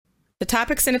The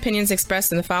topics and opinions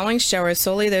expressed in the following show are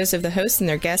solely those of the hosts and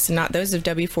their guests and not those of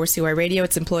W4CY Radio,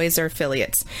 its employees, or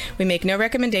affiliates. We make no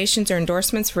recommendations or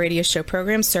endorsements for radio show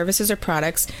programs, services, or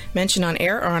products mentioned on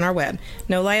air or on our web.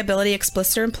 No liability,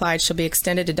 explicit or implied, shall be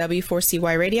extended to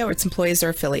W4CY Radio or its employees or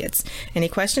affiliates. Any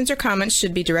questions or comments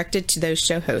should be directed to those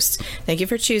show hosts. Thank you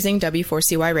for choosing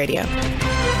W4CY Radio.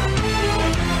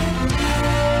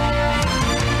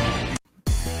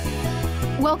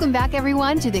 Welcome back,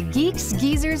 everyone, to the Geeks,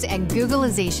 Geezers, and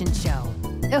Googlization Show,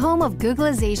 the home of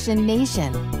Googlization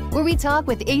Nation, where we talk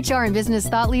with HR and business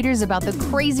thought leaders about the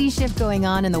crazy shift going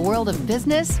on in the world of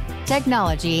business,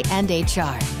 technology, and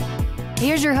HR.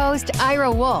 Here's your host,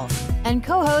 Ira Wolf, and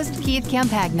co-host Keith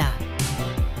Campagna.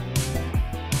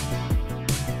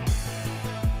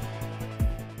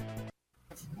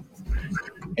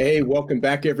 Hey, welcome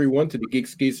back, everyone, to the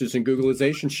Geeks, Geezers, and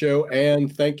Googlization Show,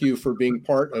 and thank you for being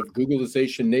part of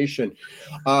Googlization Nation.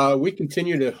 We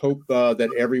continue to hope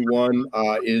that everyone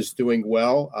is doing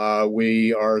well.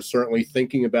 We are certainly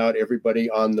thinking about everybody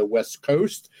on the West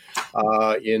Coast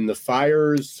in the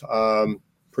fires,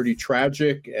 pretty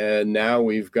tragic, and now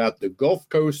we've got the Gulf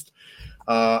Coast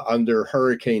under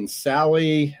Hurricane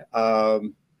Sally.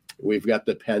 We've got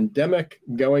the pandemic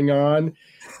going on,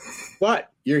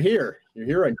 but you're here. You're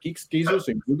here on Geeks, Geezers,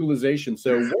 and Googlization.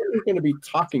 So what we're going to be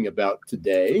talking about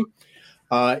today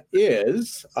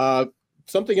is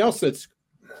something else that's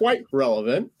quite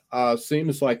relevant.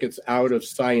 Seems like it's out of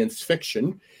science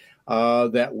fiction,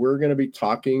 that we're going to be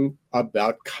talking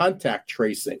about contact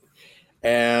tracing.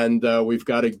 And we've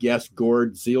got a guest,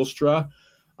 Gord Zielstra.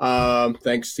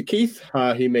 Thanks to Keith.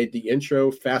 He made the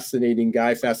intro. Fascinating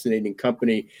guy, fascinating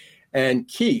company. And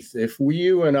Keith, if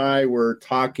you and I were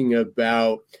talking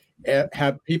about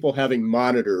have people having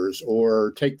monitors,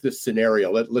 or take this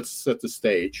scenario, let's set the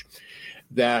stage,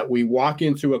 that we walk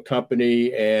into a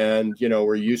company and,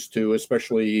 we're used to,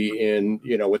 especially in,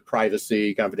 with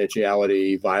privacy,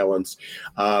 confidentiality, violence,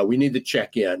 we need to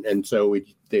check in. And so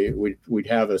we'd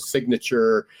have a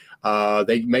signature.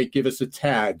 They may give us a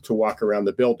tag to walk around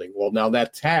the building. Well, now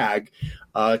that tag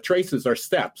traces our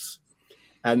steps.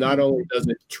 And not only does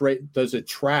it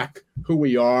track who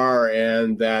we are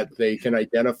and that they can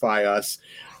identify us,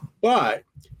 but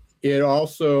it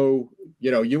also,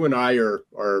 you and I are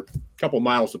a couple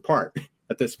miles apart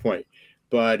at this point.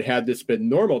 But had this been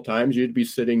normal times, you'd be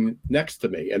sitting next to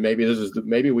me. And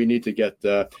maybe we need to get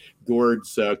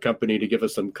Gord's company to give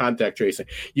us some contact tracing.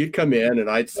 You'd come in and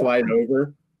I'd slide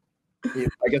over.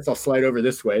 I guess I'll slide over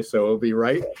this way, so it'll be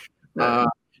right.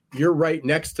 You're right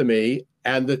next to me.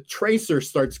 And the tracer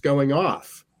starts going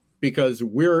off because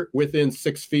we're within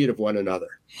 6 feet of one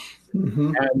another.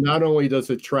 Mm-hmm. And not only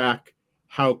does it track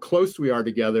how close we are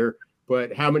together,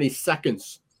 but how many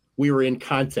seconds we were in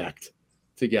contact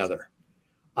together.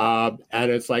 And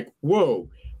it's like, whoa,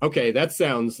 okay, that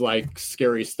sounds like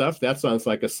scary stuff. That sounds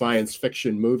like a science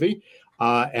fiction movie.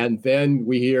 And then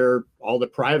we hear all the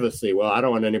privacy. Well, I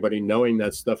don't want anybody knowing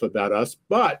that stuff about us.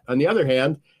 But on the other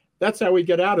hand, that's how we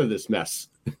get out of this mess.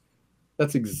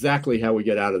 That's exactly how we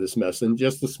get out of this mess. And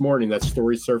just this morning, that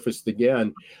story surfaced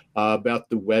again about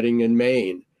the wedding in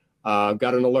Maine.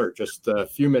 Got an alert just a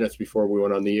few minutes before we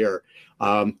went on the air.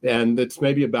 And it's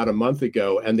maybe about a month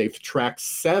ago, and they've tracked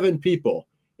 7 people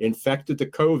infected to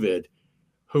COVID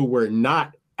who were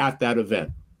not at that event.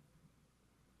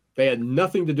 They had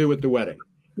nothing to do with the wedding.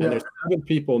 Yeah. And there's 7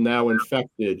 people now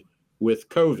infected with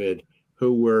COVID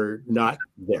who were not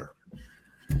there.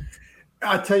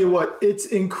 I tell you what, it's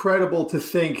incredible to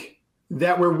think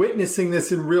that we're witnessing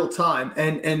this in real time.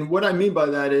 And what I mean by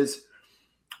that is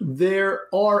there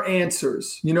are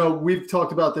answers. We've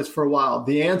talked about this for a while.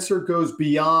 The answer goes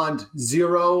beyond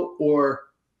 0 or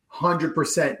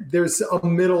 100%. There's a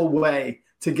middle way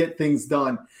to get things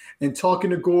done. And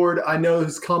talking to Gord, I know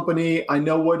his company. I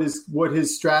know what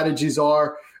his strategies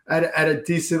are at a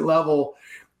decent level.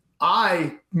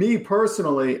 Me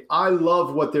personally, I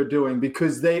love what they're doing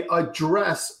because they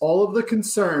address all of the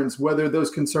concerns, whether those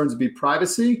concerns be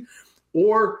privacy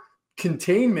or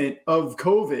containment of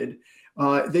COVID.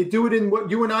 They do it in what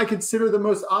you and I consider the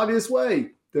most obvious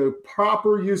way, the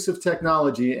proper use of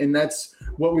technology. And that's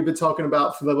what we've been talking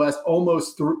about for the last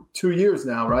almost 2 years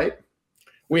now, right?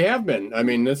 We have been. I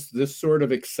mean, this sort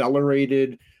of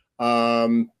accelerated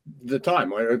the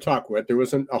time. I talk with. There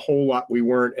wasn't a whole lot we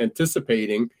weren't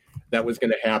anticipating that was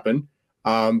going to happen,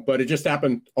 but it just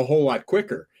happened a whole lot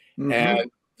quicker. Mm-hmm.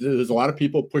 And there's a lot of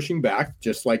people pushing back,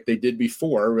 just like they did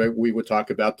before. Right? We would talk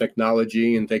about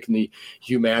technology and taking the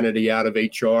humanity out of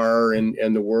HR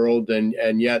and the world,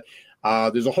 and yet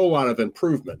There's a whole lot of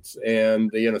improvements,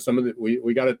 and some of the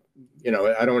we got to,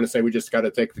 I don't want to say we just got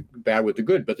to take the bad with the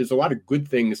good, but there's a lot of good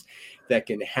things that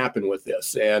can happen with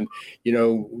this. And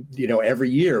every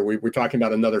year we're talking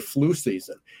about another flu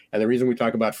season, and the reason we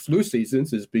talk about flu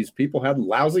seasons is because people have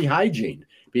lousy hygiene.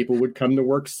 People would come to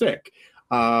work sick.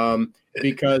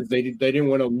 Because they didn't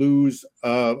want to lose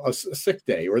a sick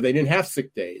day, or they didn't have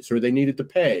sick days, or they needed to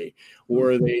pay,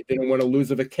 or they didn't want to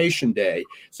lose a vacation day.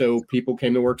 So people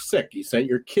came to work sick. You sent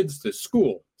your kids to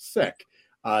school sick.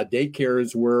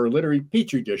 Daycares were literally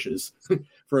petri dishes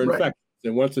for infections. Right.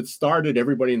 And once it started,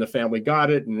 everybody in the family got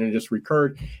it, and it just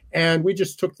recurred. And we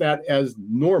just took that as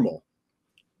normal.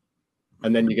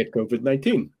 And then you get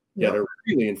COVID-19. Yeah, a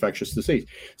really infectious disease.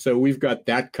 So we've got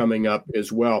that coming up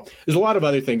as well. There's a lot of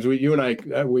other things. You and I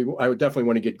would definitely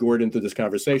want to get Gord into this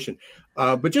conversation.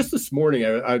 But just this morning,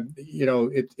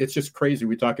 it's just crazy.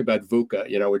 We talk about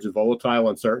VUCA, which is volatile,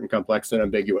 uncertain, complex, and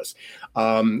ambiguous.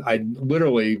 I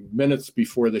literally minutes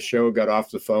before the show got off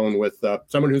the phone with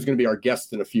someone who's going to be our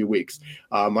guest in a few weeks,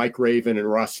 Mike Raven and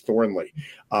Ross Thornley.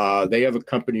 They have a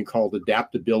company called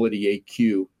Adaptability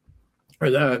AQ.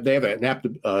 They have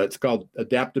it's called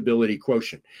Adaptability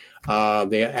Quotient.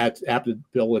 They have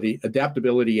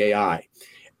Adaptability AI,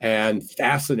 and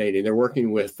fascinating. They're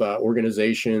working with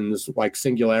organizations like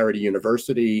Singularity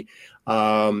University.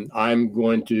 I'm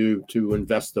going to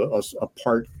invest a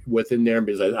part within there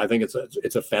because I think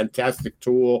it's a fantastic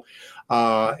tool.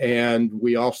 And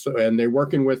they're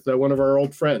working with one of our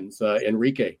old friends,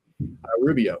 Enrique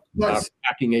Rubio,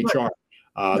 Hacking HR.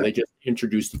 They just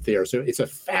introduced it there. So it's a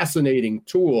fascinating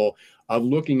tool of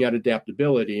looking at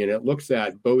adaptability, and it looks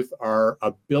at both our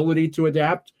ability to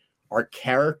adapt, our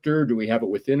character. Do we have it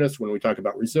within us when we talk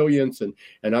about resilience and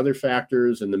other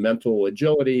factors, and the mental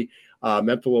agility,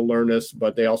 mental alertness,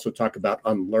 but they also talk about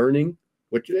unlearning,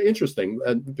 which is interesting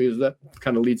because that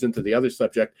kind of leads into the other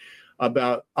subject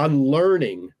about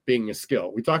unlearning being a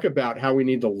skill. We talk about how we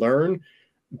need to learn,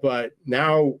 but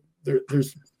now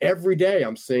there's every day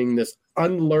I'm seeing this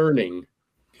unlearning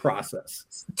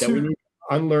process that we need to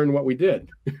unlearn what we did.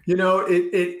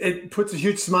 It puts a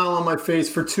huge smile on my face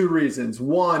for two reasons.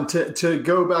 One, to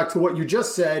go back to what you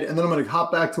just said, and then I'm going to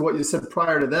hop back to what you said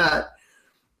prior to that.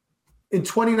 In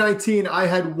 2019, I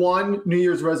had one New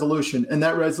Year's resolution, and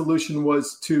that resolution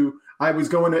was I was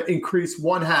going to increase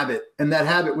one habit, and that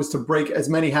habit was to break as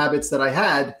many habits that I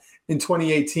had in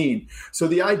 2018. So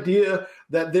the idea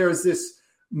that there's this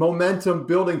momentum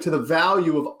building to the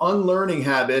value of unlearning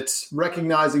habits,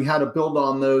 recognizing how to build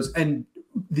on those, and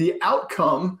the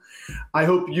outcome, I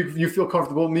hope you feel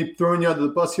comfortable with me throwing you under the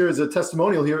bus here as a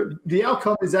testimonial here. The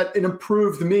outcome is that an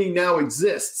improved me now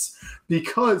exists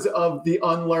because of the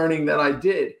unlearning that I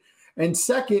did. And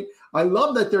second, I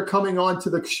love that they're coming on to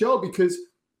the show because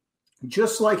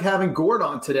just like having Gord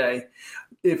on today,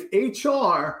 if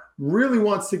HR really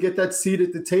wants to get that seat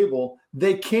at the table,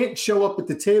 they can't show up at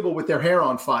the table with their hair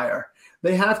on fire.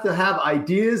 They have to have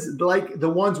ideas like the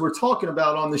ones we're talking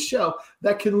about on the show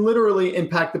that can literally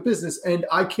impact the business. And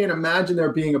I can't imagine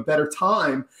there being a better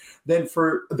time than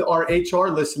for our HR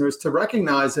listeners to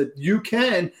recognize that you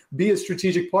can be a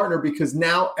strategic partner, because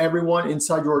now everyone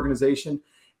inside your organization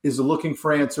is looking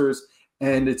for answers.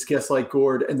 And it's guests like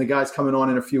Gord and the guys coming on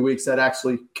in a few weeks that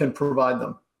actually can provide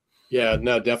them. Yeah,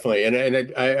 no, definitely. And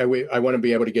I want to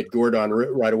be able to get Gord on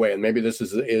right away. And maybe this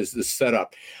is the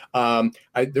setup.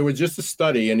 There was just a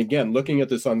study. And again, looking at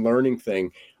this unlearning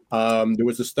thing, there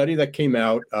was a study that came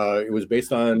out. It was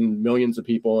based on millions of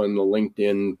people in the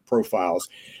LinkedIn profiles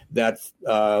that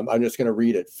I'm just going to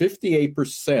read it.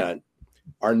 58%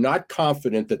 are not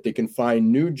confident that they can find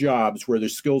new jobs where their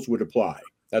skills would apply.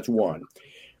 That's one.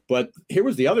 But here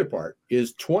was the other part,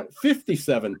 is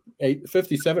 57%,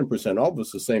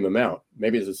 almost the same amount,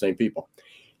 maybe it's the same people,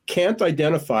 can't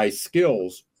identify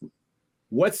skills,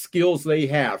 what skills they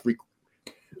have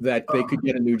that they could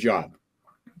get a new job.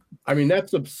 I mean,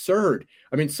 that's absurd.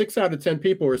 I mean, 6 out of 10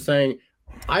 people are saying,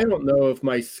 I don't know if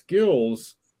my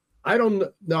skills, I don't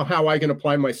know how I can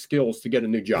apply my skills to get a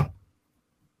new job.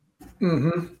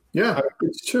 Mm-hmm. Yeah,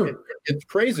 it's true. It's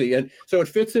crazy. And so it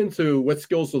fits into what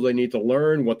skills do they need to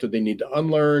learn? What do they need to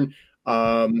unlearn?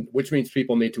 Which means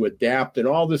people need to adapt. And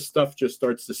all this stuff just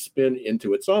starts to spin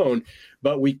into its own.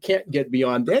 But we can't get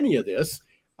beyond any of this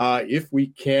if we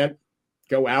can't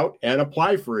go out and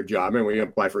apply for a job. And we can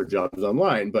apply for jobs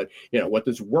online. But, what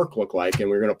does work look like? And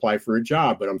we're going to apply for a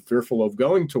job. But I'm fearful of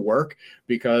going to work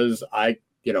because I've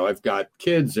got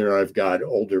kids, or I've got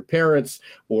older parents,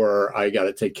 or I got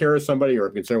to take care of somebody, or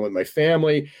I'm concerned with my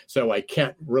family. So I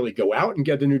can't really go out and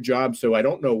get a new job. So I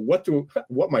don't know what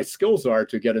my skills are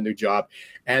to get a new job.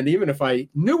 And even if I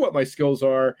knew what my skills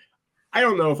are, I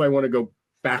don't know if I want to go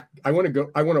back. I want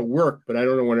to work, but I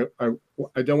don't want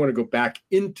to go back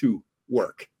into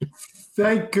work.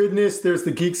 Thank goodness there's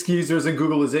the Geeks, Geezers, and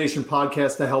Googleization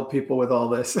podcast to help people with all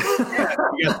this.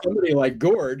 You got somebody like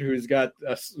Gord whose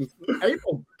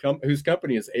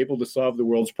company is able to solve the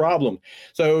world's problem.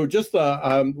 So just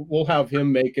we'll have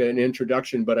him make an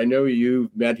introduction, but I know you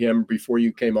met him before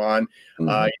you came on.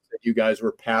 You guys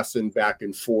were passing back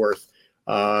and forth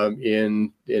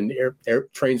in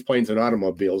trains, planes, and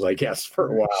automobiles, I guess, for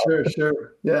a while.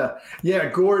 Sure. Yeah.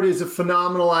 Gord is a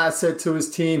phenomenal asset to his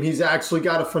team. He's actually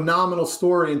got a phenomenal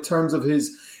story in terms of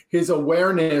his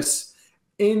awareness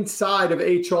inside of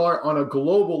HR on a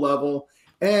global level.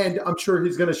 And I'm sure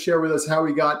he's going to share with us how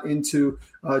he got into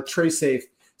TraceSafe.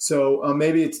 So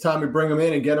maybe it's time to bring him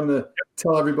in and get him to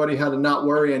tell everybody how to not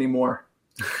worry anymore.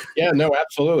 Yeah, no,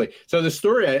 absolutely. So the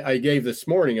story I gave this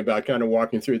morning about kind of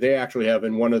walking through, they actually have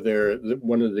in some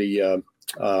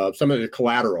of the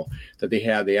collateral that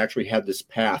they actually had this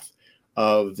path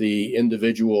of the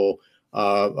individual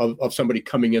of somebody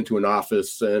coming into an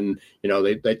office, and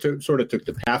they sort of took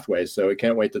the pathway. So I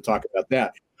can't wait to talk about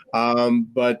that.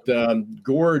 But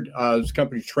Gord's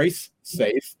company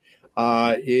TraceSafe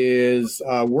is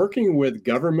working with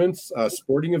governments,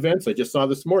 sporting events. I just saw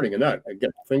this morning, and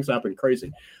things happen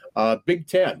crazy. Big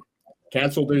Ten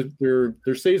canceled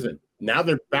their season. Now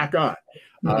they're back on.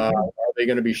 Are they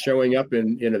going to be showing up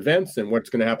in events, and what's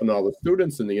going to happen to all the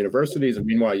students in the universities? And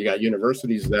meanwhile, you got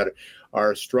universities that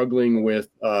are struggling with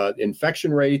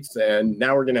infection rates, and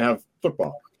now we're going to have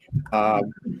football.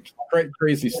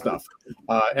 Crazy stuff.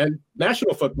 And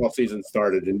national football season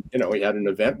started, and we had an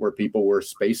event where people were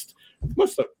spaced.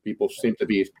 Most of the people seemed to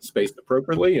be spaced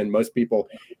appropriately, and most people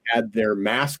had their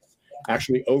masks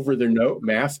actually over their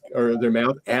mask or their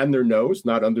mouth and their nose,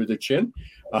 not under the chin.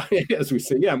 As we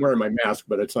say, I'm wearing my mask,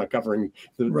 but it's not covering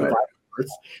the virus.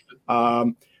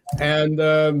 So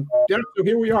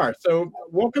here we are. So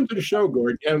welcome to the show,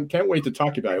 Gord, and can't wait to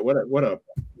talk about it. What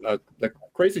a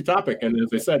crazy topic. And as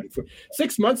I said,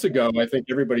 6 months ago, I think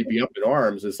everybody be up in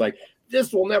arms. It's like,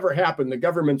 this will never happen. The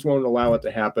governments won't allow it to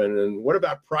happen. And what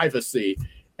about privacy?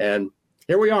 And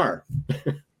here we are.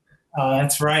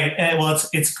 That's right. Well,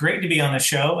 it's great to be on the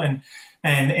show, and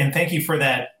thank you for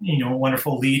that,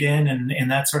 wonderful lead in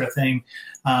and that sort of thing.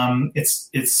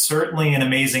 It's certainly an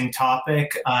amazing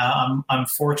topic. I'm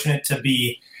fortunate to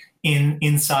be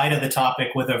inside of the topic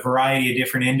with a variety of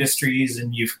different industries,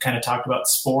 and you've kind of talked about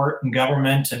sport and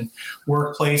government and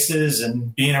workplaces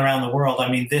and being around the world. I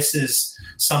mean, this is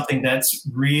something that's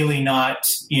really not,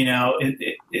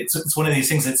 it's one of these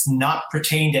things that's not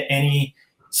pertain to any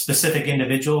specific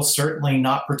individual, certainly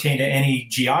not pertain to any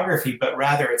geography, but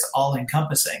rather it's all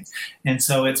encompassing. And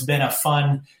so it's been a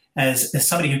fun, as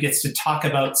somebody who gets to talk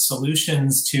about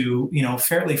solutions to,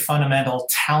 fairly fundamental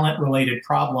talent related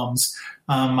problems,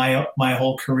 my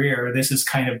whole career, this is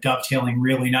kind of dovetailing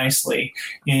really nicely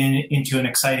into an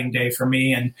exciting day for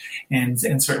me,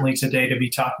 and certainly today to be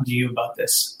talking to you about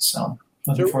this. So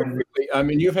looking forward to it. I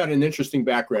mean, you've had an interesting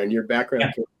background. Your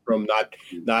background came from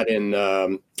not in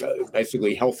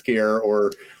basically healthcare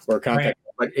or contact,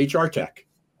 but HR tech.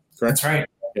 Correct? That's right.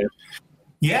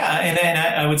 Yeah, and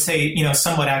I would say,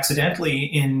 somewhat accidentally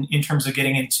in terms of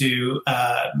getting into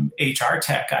HR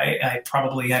tech, I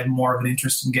probably had more of an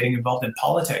interest in getting involved in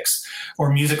politics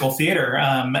or musical theater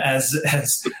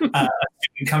as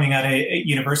coming out of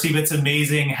university. But it's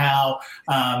amazing how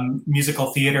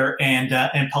musical theater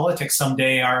and politics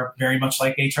someday are very much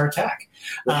like HR tech.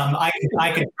 I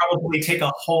could probably take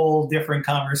a whole different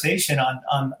conversation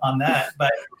on that,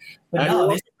 but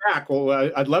no. Back.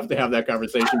 Well, I'd love to have that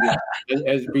conversation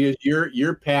because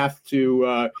your path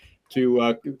to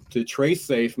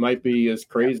TraceSafe might be as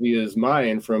crazy as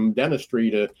mine, from dentistry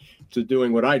to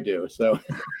doing what I do. So,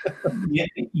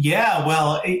 yeah.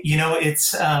 Well,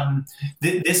 it's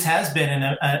this has been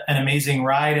an amazing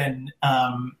ride, and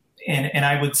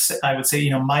I would say,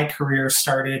 my career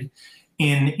started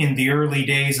in the early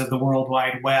days of the World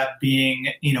Wide Web,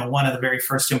 being, one of the very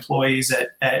first employees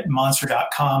at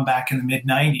Monster.com back in the mid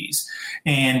 90s,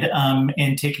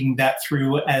 and taking that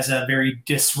through as a very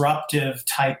disruptive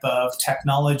type of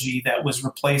technology that was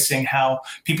replacing how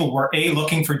people were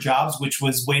looking for jobs, which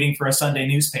was waiting for a Sunday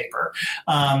newspaper,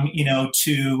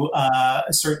 to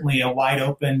certainly a wide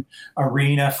open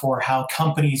arena for how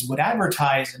companies would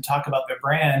advertise and talk about their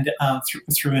brand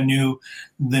through the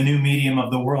new medium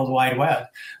of the World Wide Web.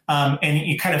 And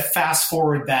you kind of fast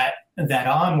forward that that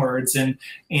onwards. And,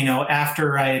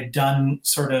 after I had done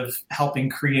sort of helping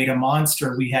create a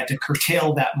monster, we had to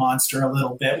curtail that monster a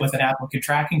little bit with an applicant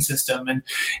tracking system.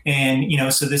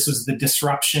 And so this was the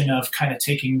disruption of kind of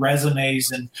taking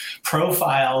resumes and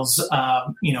profiles,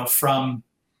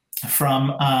 from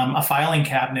a filing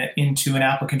cabinet into an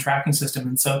applicant tracking system.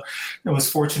 And so I was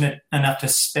fortunate enough to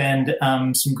spend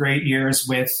some great years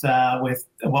with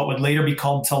what would later be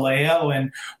called Taleo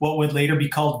and what would later be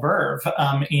called Verve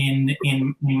in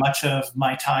much of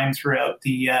my time throughout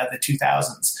the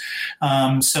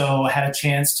 2000s. So I had a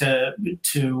chance to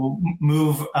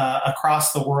move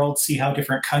across the world, see how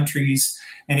different countries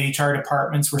and HR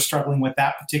departments were struggling with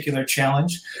that particular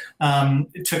challenge.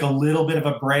 It took a little bit of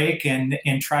a break and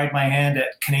tried my hand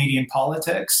at Canadian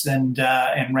politics and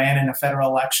ran in a federal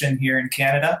election here in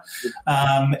Canada.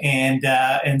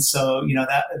 And so,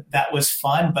 that was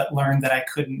fun, but learned that I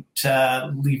couldn't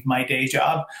leave my day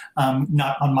job,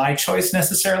 not on my choice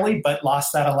necessarily, but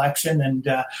lost that election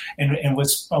and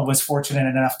was fortunate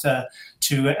enough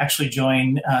to actually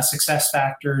join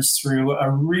SuccessFactors through a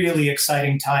really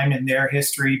exciting time in their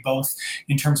history, both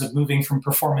in terms of moving from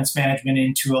performance management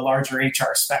into a larger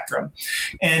HR spectrum.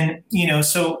 And,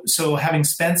 so having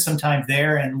spent some time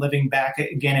there and living back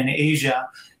again in Asia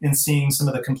and seeing some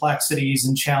of the complexities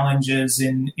and challenges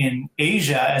in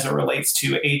Asia as it relates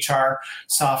to HR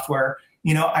software,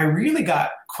 I really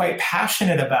got quite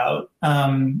passionate about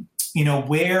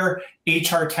where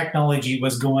HR technology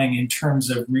was going in terms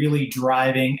of really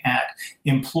driving at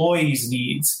employees'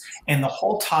 needs and the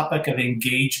whole topic of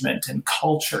engagement and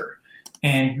culture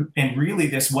and really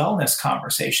this wellness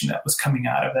conversation that was coming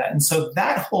out of that. And so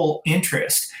that whole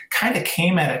interest kind of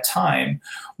came at a time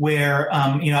where,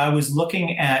 I was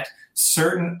looking at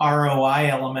certain ROI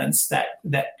elements that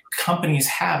companies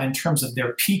have in terms of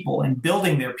their people and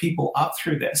building their people up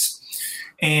through this.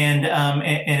 And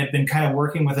have been kind of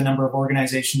working with a number of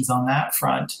organizations on that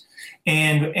front.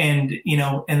 And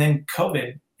then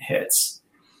COVID hits.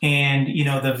 And,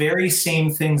 the very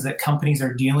same things that companies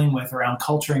are dealing with around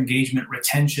culture, engagement,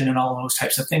 retention, and all those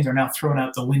types of things are now thrown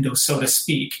out the window, so to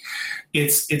speak.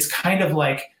 It's kind of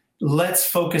like, let's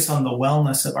focus on the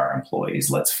wellness of our employees.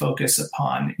 Let's focus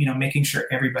upon, making sure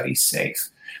everybody's safe.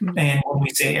 And when we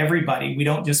say everybody, we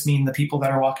don't just mean the people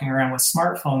that are walking around with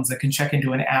smartphones that can check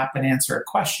into an app and answer a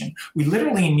question. We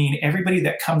literally mean everybody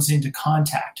that comes into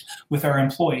contact with our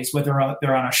employees, whether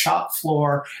they're on a shop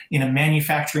floor, in a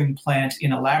manufacturing plant,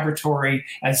 in a laboratory,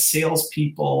 as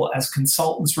salespeople, as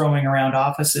consultants roaming around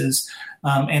offices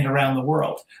and around the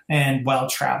world. And while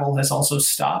travel has also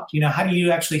stopped, how do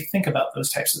you actually think about those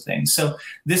types of things? So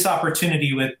this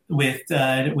opportunity with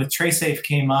TraySafe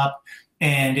came up.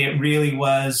 And it really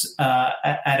was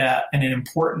at an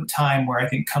important time where I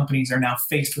think companies are now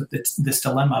faced with this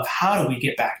dilemma of how do we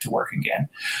get back to work again?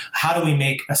 How do we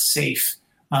make a safe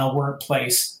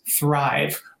workplace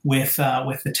thrive with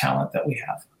the talent that we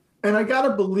have? And I got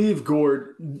to believe,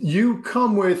 Gord, you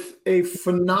come with a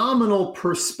phenomenal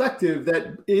perspective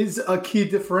that is a key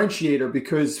differentiator,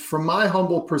 because from my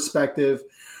humble perspective,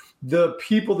 the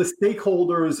people, the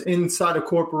stakeholders inside of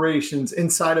corporations,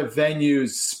 inside of venues,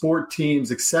 sport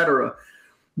teams, et cetera,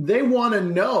 they want to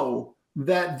know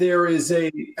that there is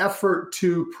a effort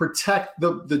to protect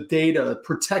the data,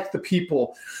 protect the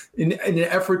people in an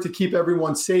effort to keep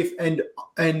everyone safe and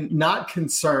not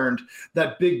concerned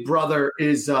that Big Brother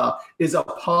is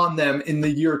upon them in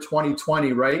the year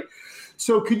 2020, right?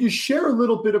 So could you share a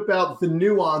little bit about the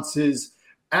nuances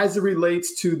as it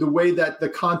relates to the way that the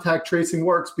contact tracing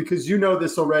works? Because you know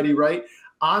this already, right?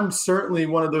 I'm certainly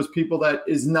one of those people that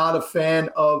is not a fan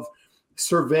of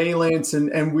surveillance,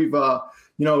 and we've,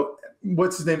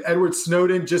 what's his name? Edward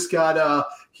Snowden just got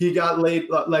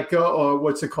let go, or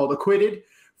what's it called? Acquitted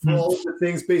for all of the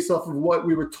things based off of what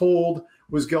we were told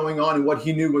was going on and what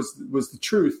he knew was the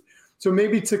truth. So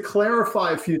maybe to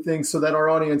clarify a few things so that our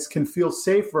audience can feel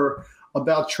safer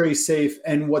about TraySafe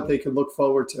and what they can look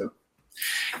forward to.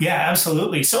 Yeah,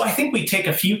 absolutely. So I think we take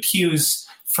a few cues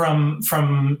from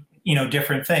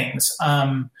different things.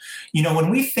 When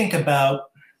we think about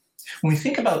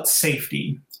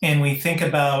safety, and we think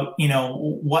about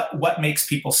what makes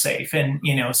people safe, and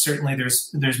certainly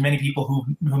there's many people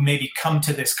who maybe come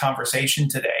to this conversation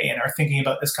today and are thinking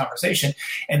about this conversation,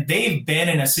 and they've been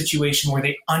in a situation where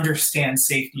they understand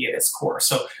safety at its core.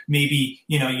 So maybe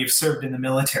you've served in the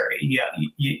military,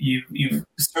 you've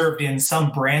served in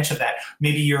some branch of that.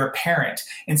 Maybe you're a parent,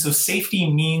 and so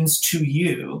safety means to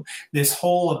you this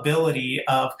whole ability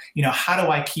of how do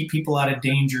I keep people out of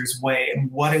danger's way, and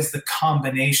what is the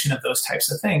combination of those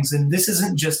types of things. And this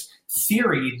isn't just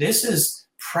theory. This is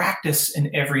practice in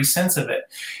every sense of it.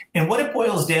 And what it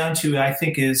boils down to, I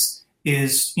think, is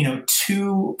is,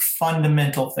 two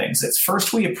fundamental things. It's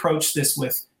first, we approach this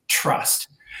with trust.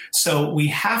 So we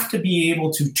have to be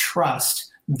able to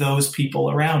trust those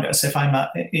people around us. If I'm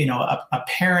a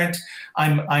parent,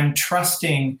 I'm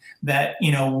trusting that,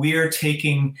 we're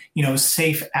taking,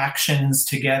 safe actions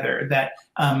together, that,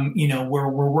 we're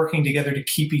working together to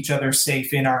keep each other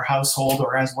safe in our household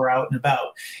or as we're out and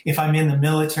about. If I'm in the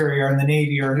military or in the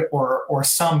Navy or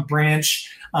some branch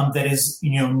that is,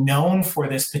 known for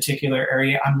this particular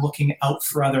area, I'm looking out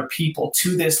for other people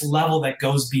to this level that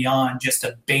goes beyond just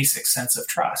a basic sense of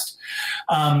trust.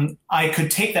 I could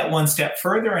take that one step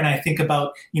further, and I think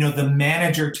about, the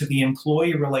manager to the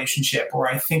employee relationship, or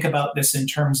I think about this in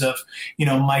terms of,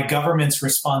 my government's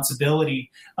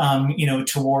responsibility,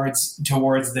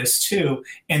 towards this too.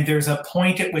 And there's a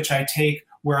point at which I take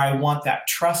where I want that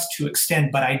trust to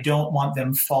extend, but I don't want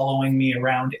them following me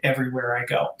around everywhere I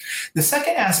go. The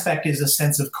second aspect is a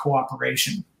sense of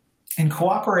cooperation. And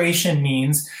cooperation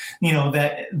means,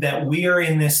 that we are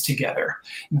in this together,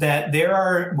 that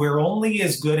we're only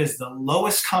as good as the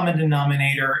lowest common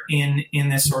denominator in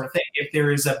this sort of thing. If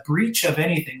there is a breach of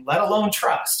anything, let alone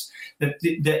trust,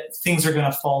 that things are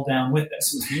going to fall down with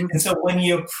this. Mm-hmm. And so when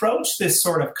you approach this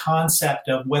sort of concept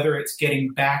of whether it's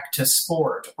getting back to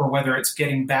sport or whether it's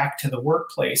getting back to the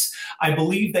workplace, I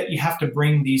believe that you have to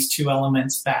bring these two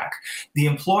elements back. The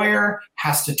employer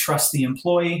has to trust the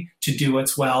employee to do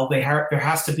what's well. There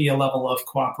has to be a level of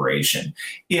cooperation.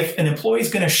 If an employee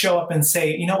is going to show up and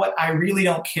say, you know what, I really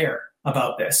don't care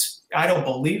about this. I don't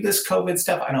believe this COVID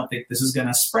stuff. I don't think this is going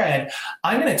to spread.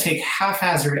 I'm going to take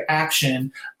haphazard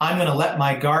action. I'm going to let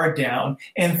my guard down,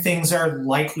 and things are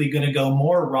likely going to go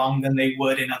more wrong than they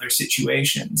would in other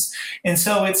situations. And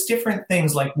so it's different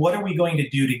things like, what are we going to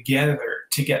do together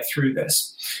to get through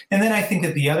this? And then I think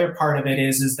that the other part of it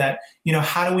is that,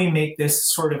 how do we make this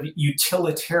sort of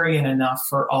utilitarian enough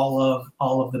for all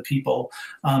of the people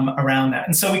around that?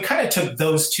 And so we kind of took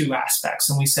those two aspects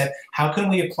and we said, how can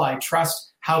we apply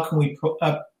trust? How can we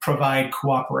provide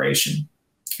cooperation?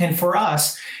 And for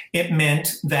us, it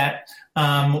meant that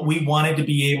we wanted to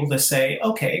be able to say,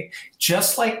 okay,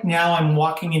 just like now I'm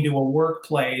walking into a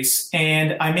workplace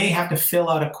and I may have to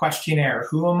fill out a questionnaire.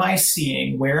 Who am I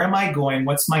seeing? Where am I going?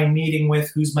 What's my meeting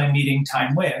with? Who's my meeting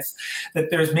time with?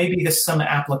 That there's maybe some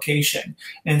application.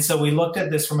 And so we looked at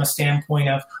this from a standpoint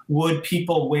of, would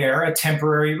people wear a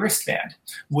temporary wristband?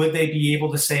 Would they be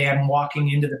able to say, I'm walking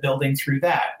into the building through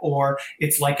that? Or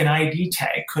it's like an ID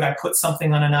tag. Could I put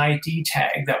something on an ID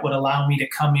tag that would allow me to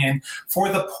come in for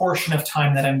the portion of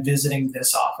time that I'm visiting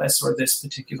this office or this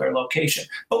particular location?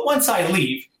 But once I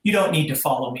leave, you don't need to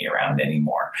follow me around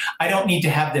anymore. I don't need to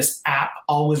have this app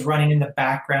always running in the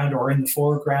background or in the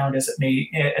foreground as it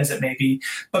may be.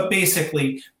 But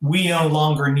basically, we no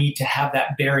longer need to have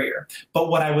that barrier. But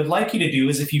what I would like you to do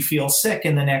is, if you feel sick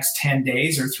in the next 10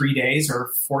 days or 3 days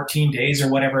or 14 days or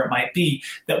whatever it might be,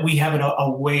 that we have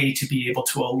a way to be able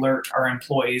to alert our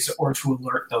employees or to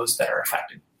alert those that are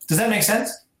affected. Does that make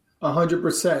sense?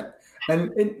 100%.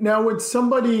 And now when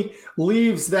somebody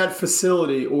leaves that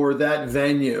facility or that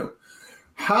venue,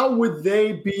 how would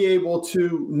they be able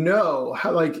to know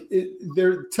how,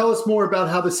 tell us more about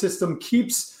how the system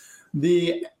keeps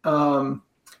the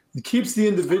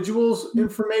individual's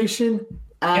information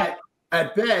at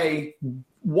bay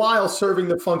while serving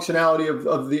the functionality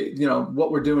of the,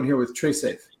 what we're doing here with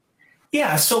TraceSafe?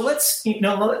 Yeah, so let's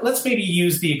maybe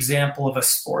use the example of a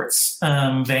sports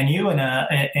venue and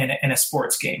a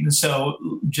sports game.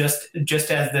 So just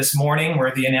as this morning,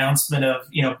 where the announcement of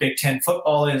Big Ten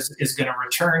football is going to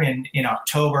return in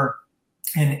October,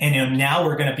 and now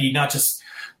we're going to be not just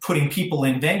putting people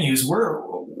in venues,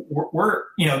 we're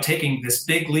taking this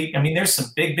big leap. I mean, there's some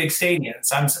big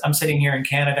stadiums. I'm sitting here in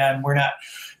Canada, and we're not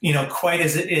quite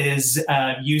as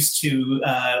used to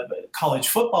college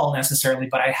football necessarily,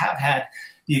 but I have had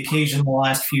the occasion in the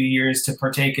last few years to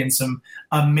partake in some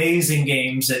amazing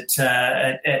games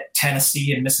at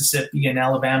Tennessee and Mississippi and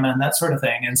Alabama and that sort of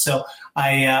thing. And so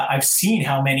I've seen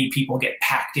how many people get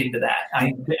packed into that.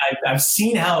 I've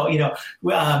seen how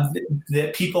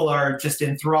that people are just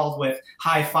enthralled with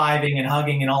high-fiving and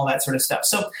hugging and all that sort of stuff.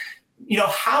 So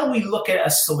how we look at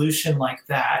a solution like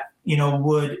that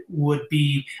would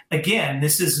be, again,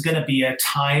 this is going to be a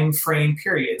time frame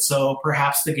period. So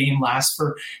perhaps the game lasts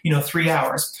for, 3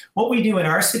 hours. What we do in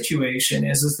our situation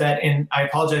is that, and I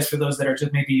apologize for those that are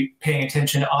just maybe paying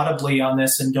attention audibly on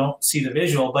this and don't see the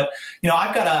visual, but,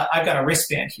 I've got a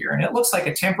wristband here, and it looks like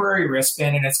a temporary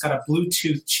wristband, and it's got a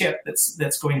Bluetooth chip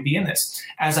that's going to be in this.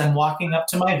 As I'm walking up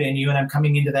to my venue and I'm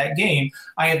coming into that game,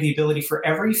 I have the ability for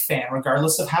every fan,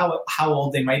 regardless of how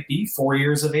old they might be, 4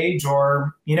 years of age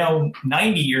or, now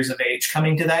 90 years of age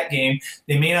coming to that game.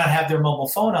 They may not have their mobile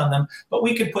phone on them, but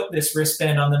we could put this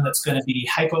wristband on them that's going to be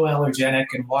hypoallergenic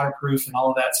and waterproof and all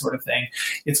of that sort of thing.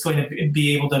 It's going to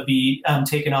be able to be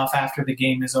taken off after the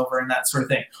game is over and that sort of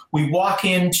thing. We walk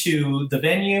into the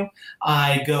venue.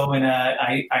 I go and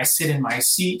I sit in my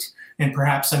seat, and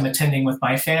perhaps I'm attending with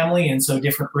my family, and so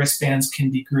different wristbands can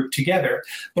be grouped together.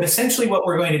 But essentially what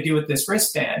we're going to do with this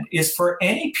wristband is for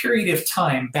any period of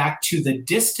time back to the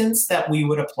distance that we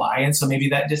would apply, and so maybe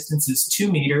that distance is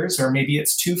 2 meters or maybe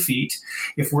it's 2 feet.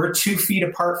 If we're 2 feet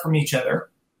apart from each other,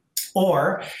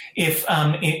 or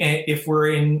if we're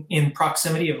in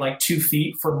proximity of like 2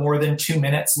 feet for more than 2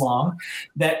 minutes long,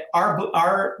 that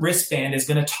our wristband is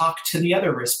going to talk to the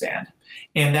other wristband,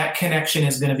 and that connection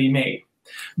is going to be made.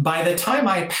 By the time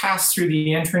I pass through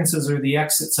the entrances or the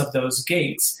exits of those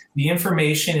gates, the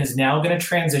information is now going to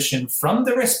transition from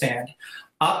the wristband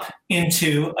up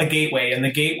into a gateway, and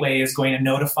the gateway is going to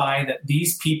notify that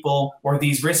these people or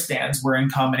these wristbands were in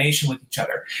combination with each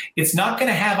other. It's not going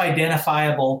to have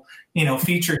identifiable,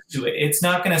 features to it. It's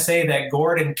not going to say that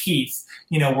Gord and Keith,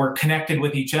 were connected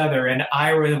with each other, and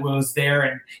Ira was there,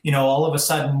 and all of a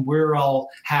sudden we're all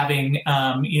having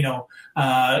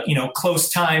close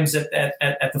times at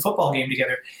the football game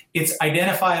together. It's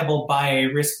identifiable by a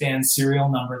wristband serial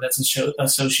number that's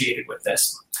associated with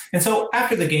this. And so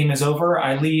after the game is over,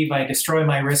 I leave, I destroy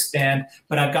my wristband,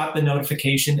 but I've got the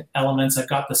notification elements, I've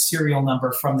got the serial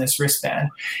number from this wristband.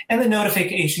 And the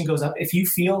notification goes up. If you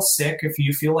feel sick, if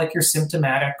you feel like you're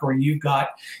symptomatic, or you've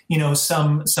got,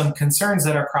 some concerns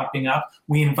that are cropping up,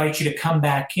 we invite you to come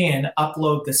back in,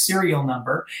 upload the serial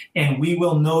number, and we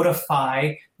will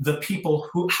notify the people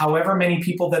however many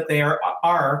people that there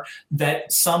are,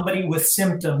 that somebody with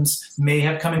symptoms may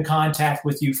have come in contact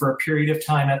with you for a period of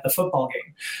time at the football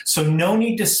game. So no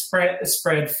need to spread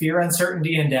fear,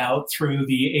 uncertainty, and doubt through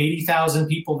the 80,000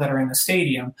 people that are in the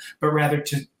stadium, but rather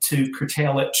to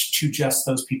curtail it to just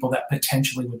those people that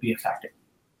potentially would be affected.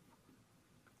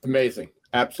 Amazing.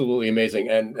 Absolutely amazing.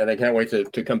 And I can't wait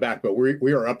to come back, but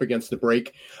we are up against the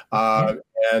break.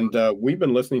 And we've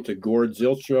been listening to Gord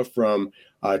Zylstra from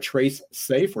Trace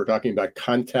Safe. We're talking about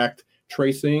contact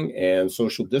tracing and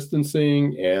social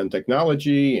distancing and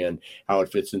technology and how it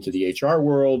fits into the HR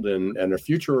world and the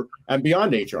future and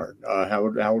beyond HR, how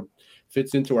it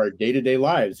fits into our day-to-day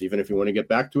lives, even if you want to get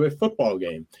back to a football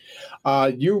game.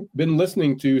 You've been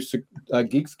listening to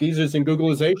Geeks, Geezers, and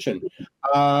Googlization.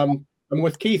 I'm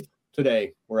with Keith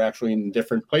today. We're actually in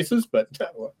different places, but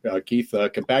Keith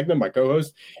Campagna, my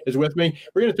co-host, is with me.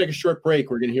 We're going to take a short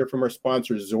break. We're going to hear from our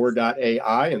sponsors,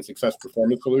 Zor.ai and Success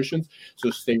Performance Solutions.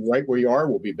 So stay right where you are.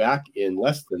 We'll be back in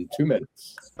less than 2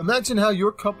 minutes. Imagine how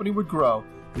your company would grow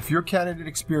if your candidate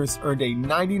experience earned a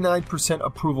 99%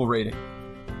 approval rating.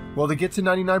 Well, to get to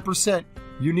 99%,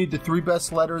 you need the 3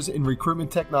 best letters in recruitment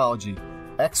technology,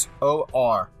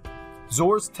 XOR.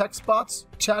 Zor's text bots,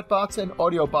 chat bots, and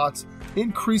audio bots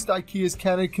increased IKEA's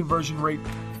candidate conversion rate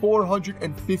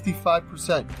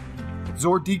 455%.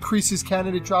 Zor decreases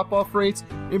candidate drop-off rates,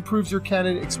 improves your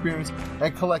candidate experience,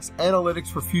 and collects analytics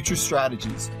for future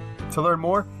strategies. To learn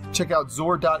more, check out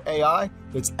Zor.ai.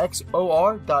 That's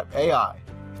XOR.ai.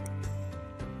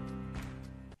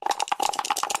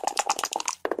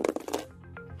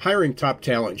 Hiring top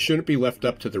talent shouldn't be left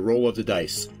up to the roll of the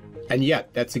dice. And yet,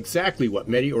 that's exactly what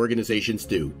many organizations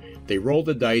do. They roll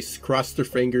the dice, cross their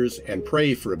fingers, and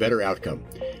pray for a better outcome.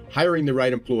 Hiring the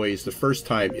right employees the first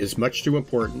time is much too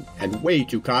important and way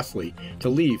too costly to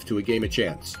leave to a game of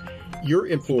chance. Your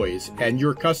employees and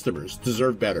your customers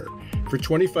deserve better. For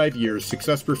 25 years,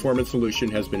 Success Performance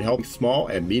Solution has been helping small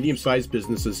and medium-sized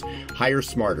businesses hire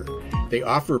smarter. They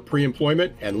offer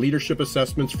pre-employment and leadership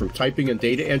assessments from typing and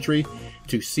data entry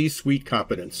to C-suite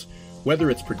competence.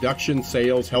 Whether it's production,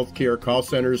 sales, healthcare, call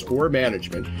centers, or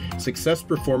management, Success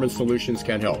Performance Solutions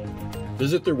can help.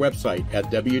 Visit their website at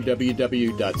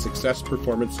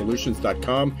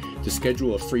www.successperformancesolutions.com to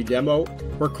schedule a free demo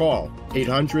or call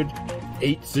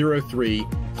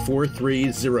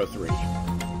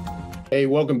 800-803-4303. Hey,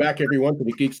 welcome back, everyone, to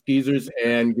the Geeks, Geezers,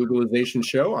 and Googlization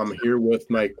show. I'm here with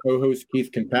my co-host,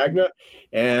 Keith Campagna,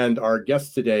 and our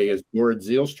guest today is Gord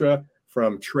Zylstra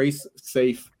from Trace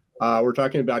Safe. We're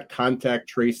talking about contact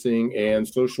tracing and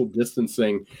social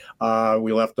distancing.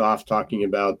 We left off talking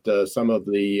about some of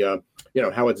the,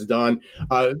 how it's done.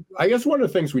 I guess one of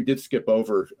the things we did skip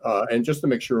over, and just to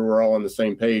make sure we're all on the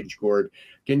same page, Gord,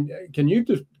 can you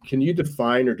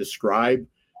define or describe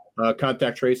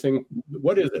contact tracing?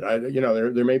 What is it?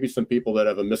 There may be some people that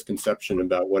have a misconception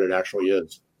about what it actually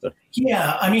is.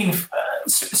 Yeah, I mean,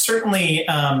 certainly,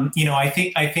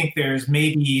 I think there's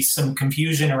maybe some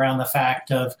confusion around the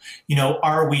fact of,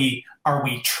 are we are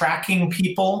we tracking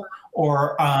people?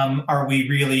 Or are we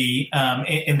really,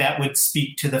 and that would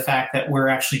speak to the fact that we're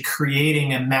actually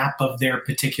creating a map of their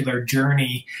particular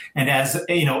journey. And as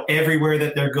you know, everywhere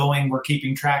that they're going, we're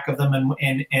keeping track of them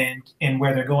and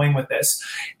where they're going with this.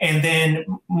 And then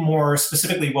more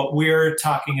specifically, what we're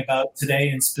talking about today,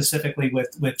 and specifically with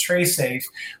TraceSafe,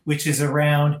 which is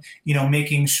around, you know,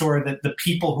 making sure that the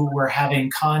people who we're having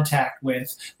contact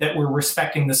with, that we're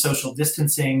respecting the social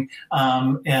distancing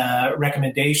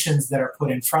recommendations that are put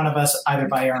in front of us, either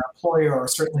by our employer or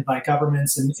certainly by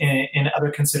governments and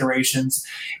other considerations.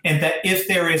 And that if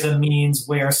there is a means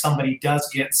where somebody does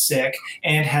get sick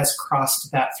and has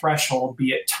crossed that threshold,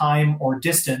 be it time or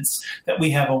distance, that we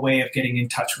have a way of getting in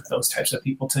touch with those types of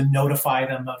people to notify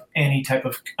them of any type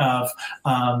of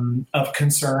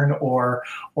concern or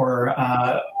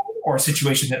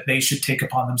situation that they should take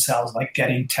upon themselves, like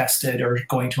getting tested or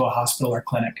going to a hospital or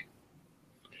clinic.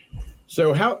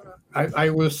 So I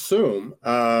would assume,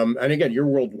 and again, you're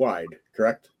worldwide,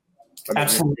 correct?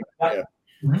 Absolutely. Yeah.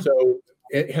 Mm-hmm. So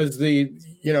it has and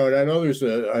I know there's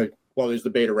there's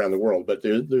debate around the world, but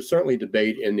there's certainly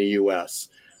debate in the U.S.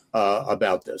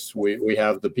 About this. We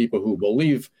have the people who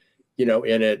believe,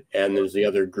 in it, and there's the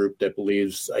other group that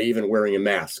believes even wearing a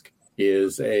mask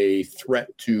is a threat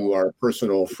to our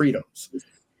personal freedoms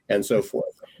and so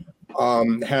forth.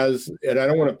 And I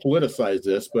don't want to politicize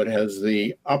this, but has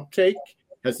the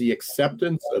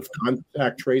acceptance of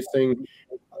contact tracing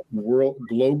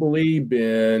globally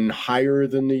been higher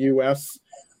than the U.S.?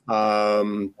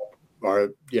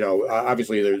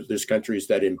 Obviously there's countries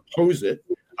that impose it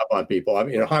upon people. I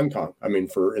mean, Hong Kong,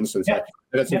 for instance, I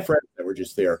had some friends that were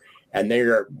just there, and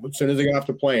as soon as they get off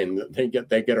the plane, they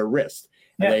get a wrist.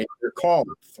 And they're called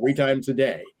 3 times a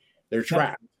day. They're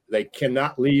tracked. They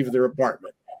cannot leave their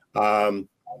apartment. I'm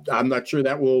not sure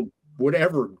that would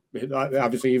ever,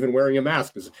 obviously, even wearing a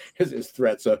mask is a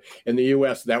threat. So in the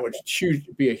U.S., that would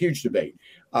be a huge debate.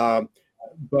 What's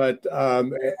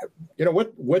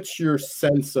your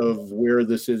sense of where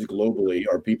this is globally?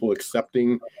 Are people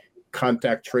accepting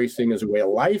contact tracing as a way of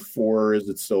life, or is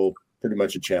it still pretty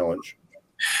much a challenge?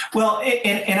 Well,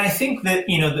 and I think that,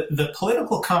 the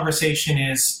political conversation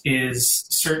is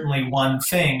certainly one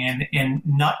thing, and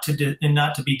not to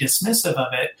be dismissive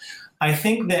of it. I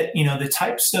think that, the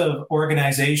types of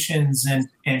organizations and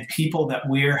people that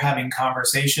we're having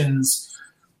conversations,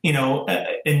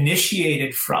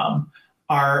 initiated from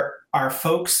are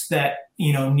folks that,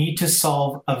 need to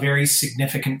solve a very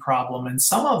significant problem. And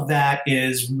some of that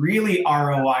is really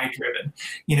ROI driven.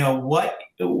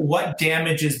 What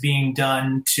damage is being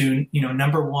done to,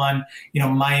 number one,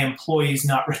 my employees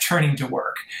not returning to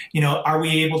work? Are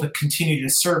we able to continue to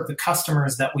serve the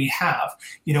customers that we have?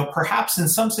 Perhaps in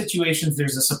some situations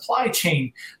there's a supply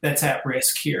chain that's at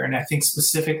risk here. And I think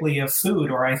specifically of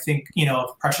food, or I think,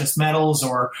 of precious metals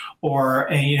or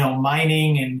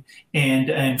mining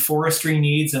and forestry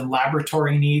needs and laboratory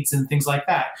needs and things like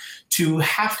that. To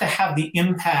have the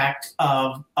impact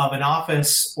of an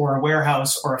office or a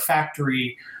warehouse or a factory,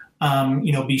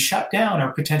 be shut down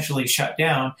or potentially shut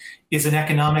down is an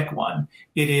economic one.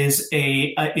 It is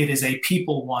a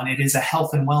people one. It is a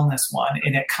health and wellness one,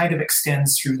 and it kind of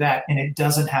extends through that. And it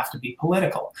doesn't have to be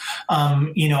political.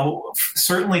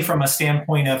 Certainly from a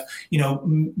standpoint of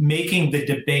making the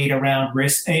debate around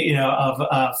risk,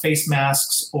 of face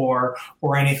masks or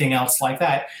anything else like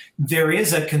that. There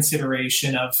is a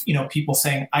consideration of people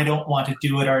saying, I don't want to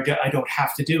do it, or I don't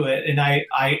have to do it. And I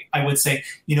would say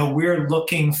we're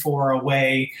looking for a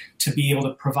way to be able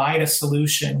to provide a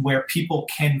solution where people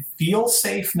can feel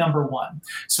safe, number one,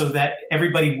 so that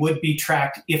everybody would be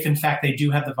tracked if in fact they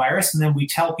do have the virus. And then we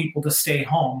tell people to stay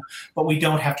home, but we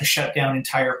don't have to shut down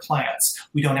entire plants.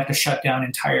 We don't have to shut down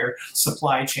entire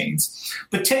supply chains.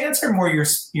 But to answer more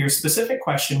your specific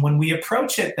question, when we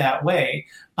approach it that way,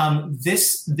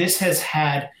 this has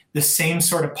had the same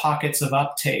sort of pockets of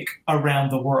uptake around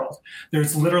the world.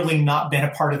 There's literally not been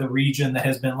a part of the region that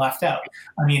has been left out.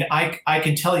 I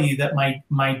can tell you that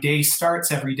my day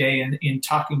starts every day in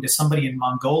talking to somebody in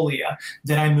Mongolia,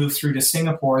 then I move through to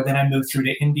Singapore, then I move through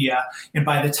to India, and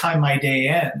by the time my day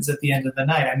ends at the end of the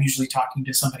night, I'm usually talking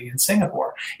to somebody in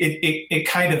Singapore. It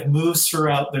kind of moves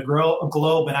throughout the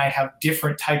globe, and I have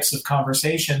different types of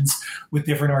conversations with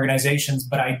different organizations,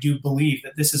 but I do believe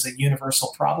that this is a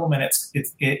universal problem, and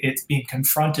it's being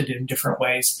confronted in different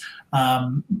ways,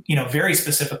 very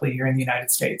specifically here in the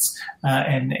United States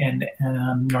and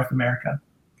North America.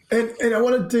 And I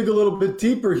want to dig a little bit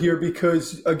deeper here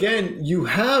because, again, you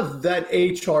have that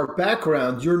HR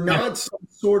background. You're not some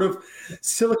sort of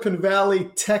Silicon Valley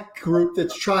tech group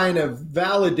that's trying to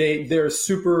validate their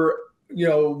super,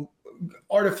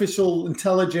 artificial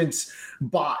intelligence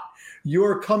bot.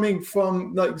 You're coming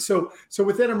from so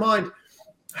with that in mind,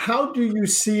 how do you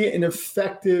see an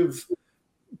effective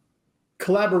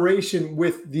collaboration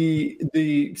with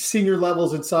the senior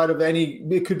levels inside of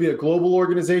it could be a global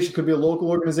organization, could be a local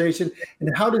organization,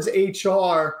 and how does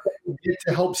HR get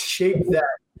to help shape that,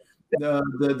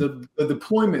 the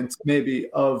deployment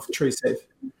maybe of TraceSafe?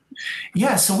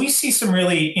 Yeah, so we see some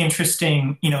really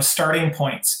interesting, starting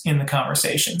points in the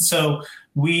conversation. So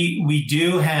we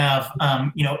do have,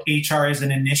 HR as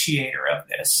an initiator of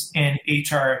this, and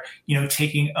HR,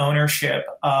 taking ownership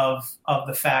of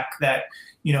the fact that,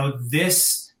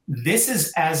 this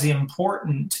is as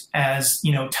important as,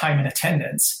 time and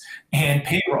attendance and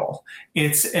payroll.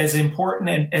 It's as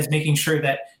important as making sure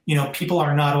that, people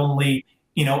are not only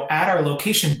at our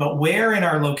location, but where in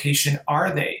our location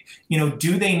are they?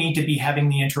 Do they need to be having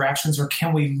the interactions, or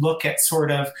can we look at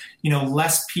sort of,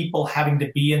 less people having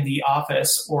to be in the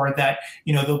office, or that,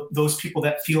 those people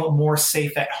that feel more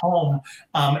safe at home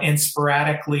and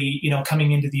sporadically,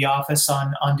 coming into the office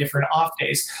on different off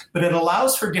days. But it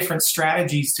allows for different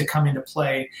strategies to come into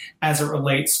play as it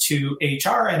relates to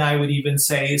HR. And I would even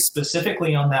say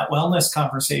specifically on that wellness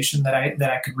conversation that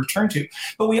I could return to.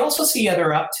 But we also see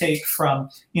other uptake from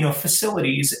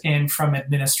facilities and from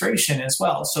administration as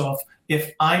well. So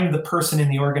if I'm the person in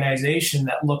the organization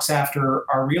that looks after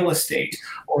our real estate,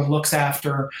 or looks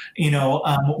after,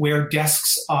 where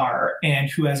desks are and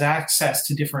who has access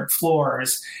to different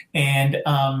floors and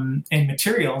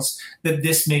materials, that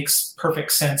this makes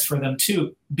perfect sense for them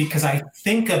too, because I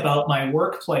think about my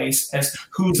workplace as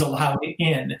who's allowed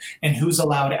in and who's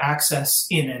allowed access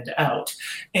in and out.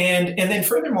 And then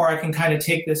furthermore, I can kind of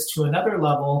take this to another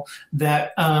level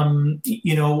that,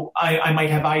 I might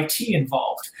have IT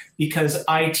involved, because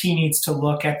IT needs to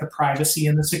look at the privacy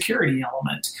and the security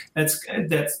element. That's going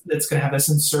to have this,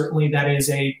 and certainly that is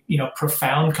a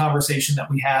profound conversation that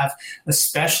we have,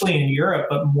 especially in Europe,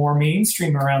 but more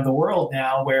mainstream around the world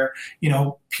now, where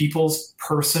people's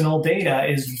personal data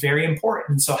is very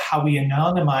important. So how we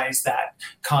anonymize that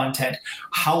content,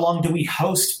 how long do we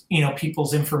host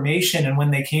people's information, and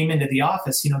when they came into the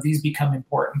office, these become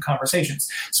important conversations.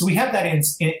 So we have that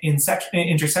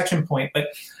intersection point, but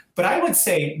I would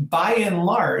say, by and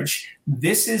large,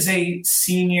 this is a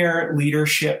senior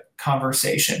leadership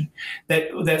conversation.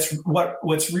 That's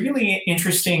what's really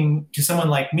interesting to someone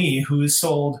like me, who's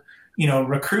sold,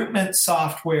 recruitment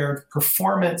software,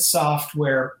 performance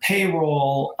software,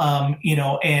 payroll,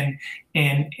 and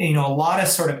a lot of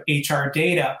sort of HR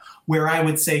data, where I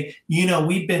would say,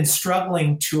 we've been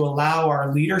struggling to allow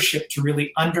our leadership to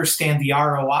really understand the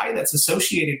ROI that's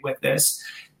associated with this.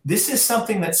 This is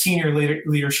something that senior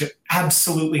leadership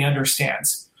absolutely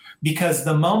understands, because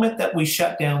the moment that we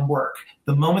shut down work,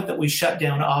 the moment that we shut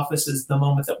down offices, the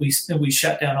moment that we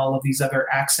shut down all of these other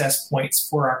access points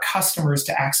for our customers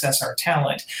to access our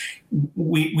talent,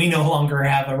 we no longer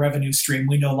have a revenue stream.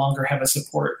 We no longer have a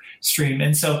support stream.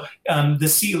 And so the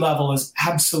C-level is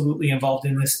absolutely involved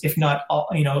in this, if not,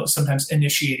 sometimes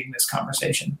initiating this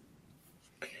conversation.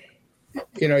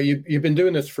 You've been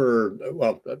doing this for,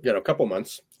 a couple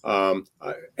months.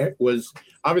 It was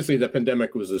obviously the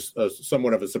pandemic was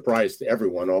somewhat of a surprise to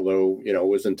everyone, although, it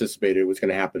was anticipated it was going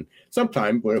to happen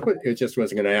sometime, but it just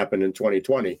wasn't going to happen in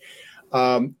 2020.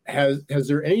 Has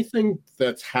there anything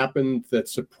that's happened that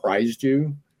surprised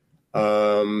you,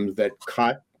 that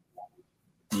caught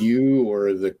you or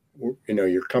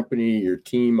your company, your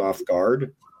team off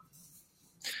guard?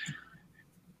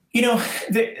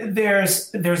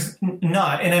 There's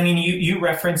not. And I mean, you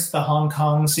referenced the Hong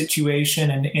Kong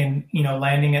situation and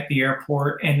landing at the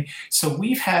airport. And so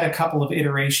we've had a couple of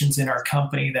iterations in our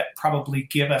company that probably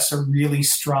give us a really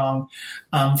strong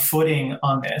footing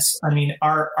on this. I mean,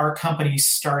 our company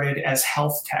started as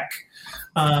health tech.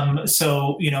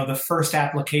 So, the first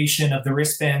application of the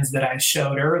wristbands that I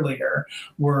showed earlier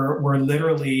were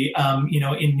literally,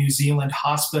 in New Zealand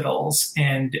hospitals,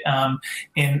 and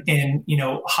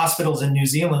hospitals in New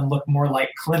Zealand look more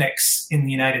like clinics in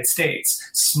the United States,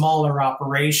 smaller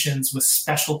operations with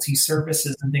specialty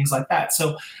services and things like that.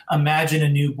 So imagine a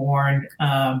newborn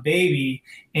baby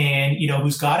and,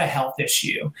 who's got a health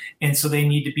issue. And so they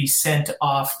need to be sent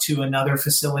off to another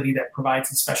facility that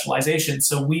provides a specialization.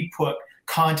 So we put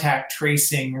contact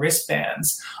tracing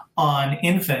wristbands on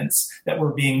infants that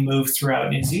were being moved throughout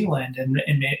New Zealand and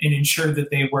ensured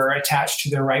that they were attached to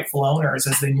their rightful owners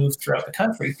as they moved throughout the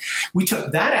country. We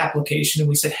took that application and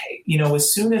we said, hey,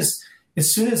 as soon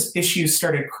as issues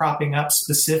started cropping up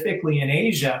specifically in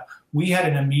Asia, we had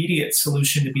an immediate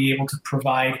solution to be able to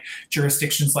provide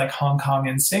jurisdictions like Hong Kong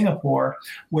and Singapore,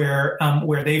 where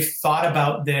they've thought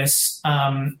about this,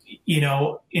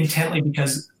 intently,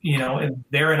 because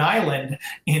they're an island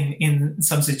in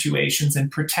some situations,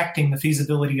 and protecting the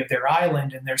feasibility of their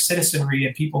island and their citizenry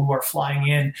and people who are flying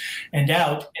in and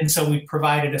out. And so we've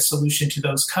provided a solution to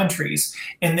those countries,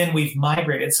 and then we've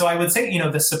migrated. So I would say,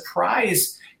 the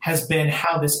surprise has been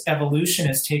how this evolution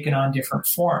has taken on different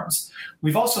forms.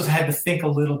 We've also had to think a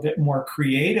little bit more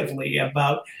creatively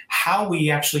about how we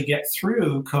actually get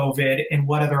through COVID and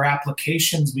what other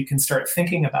applications we can start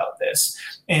thinking about this,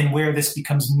 and where this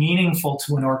becomes meaningful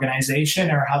to an organization,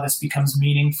 or how this becomes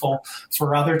meaningful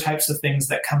for other types of things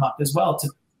that come up as well, to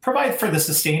provide for the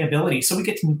sustainability. So we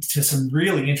get to some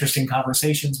really interesting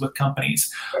conversations with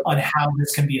companies on how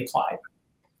this can be applied.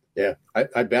 Yeah,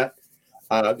 I bet.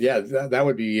 That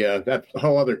would be that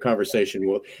whole other conversation.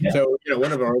 Well, yeah. So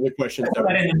one of our other questions.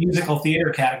 That in the musical theater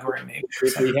category, maybe.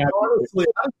 Honestly,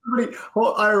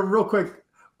 real quick,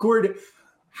 Gord,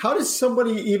 how does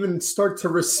somebody even start to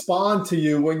respond to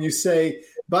you when you say,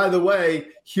 "By the way,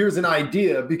 here's an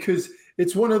idea"? Because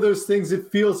it's one of those things. It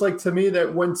feels like to me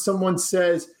that when someone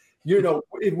says,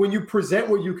 when you present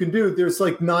what you can do, there's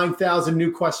like 9,000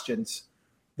 new questions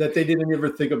that they didn't ever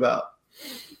think about.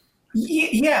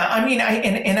 Yeah, I mean,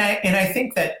 I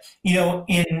think that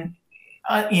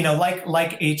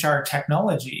like HR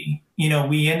technology,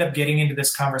 we end up getting into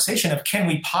this conversation of, can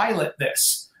we pilot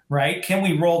this, right? Can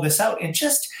we roll this out? And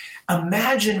just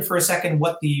imagine for a second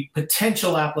what the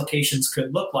potential applications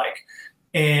could look like.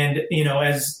 And,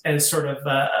 as sort of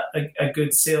a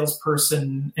good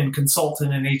salesperson and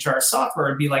consultant in HR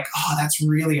software, I'd be like, oh, that's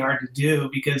really hard to do,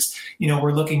 because,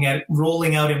 we're looking at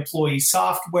rolling out employee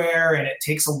software, and it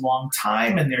takes a long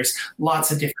time, and there's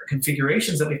lots of different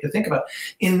configurations that we have to think about.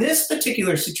 In this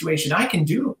particular situation, I can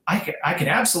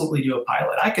absolutely do a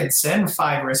pilot. I can send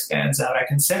 5 wristbands out. I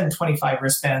can send 25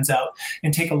 wristbands out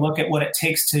and take a look at what it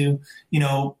takes to,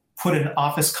 put an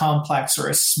office complex or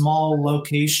a small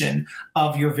location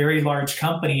of your very large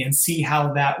company and see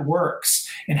how that works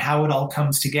and how it all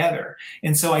comes together.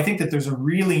 And so I think that there's a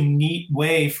really neat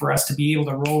way for us to be able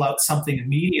to roll out something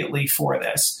immediately for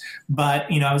this. But,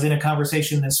 I was in a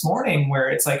conversation this morning where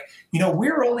it's like,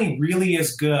 we're only really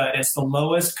as good as the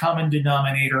lowest common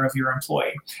denominator of your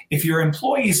employee. If your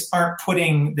employees aren't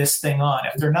putting this thing on,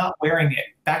 if they're not wearing it,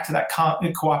 back to that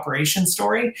cooperation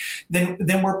story, then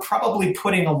we're probably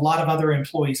putting a lot of other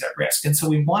employees at risk. And so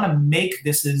we want to make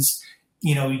this as,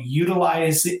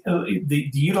 utilize the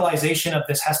utilization of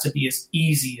this has to be as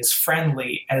easy, as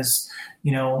friendly, as,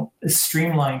 as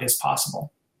streamlined as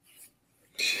possible.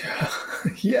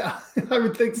 Yeah, I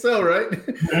would think so, right?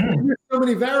 Mm-hmm. There's so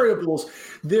many variables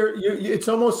there. It's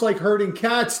almost like herding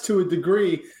cats to a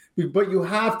degree, but you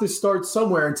have to start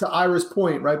somewhere. And to Ira's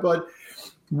point, right? But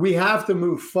we have to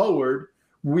move forward.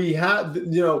 We have,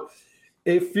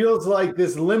 it feels like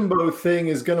this limbo thing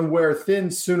is going to wear thin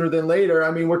sooner than later.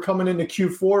 I mean, we're coming into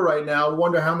Q4 right now. I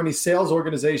wonder how many sales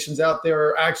organizations out there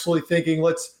are actually thinking,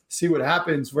 let's see what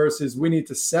happens, versus we need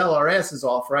to sell our asses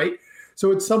off, right?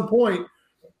 So at some point,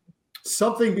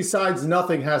 something besides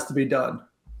nothing has to be done.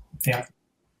 Yeah.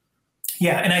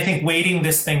 Yeah. And I think waiting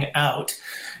this thing out,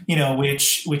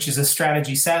 which is a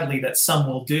strategy, sadly, that some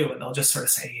will do. And they'll just sort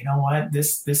of say, you know what,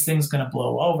 this thing's going to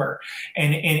blow over.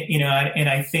 And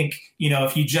I think,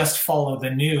 if you just follow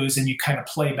the news and you kind of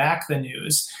play back the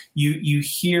news, you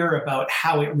hear about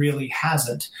how it really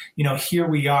hasn't. Here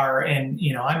we are, and,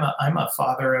 I'm a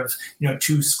father of,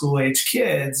 2 school-age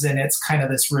kids, and it's kind of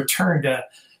this return to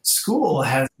school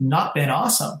has not been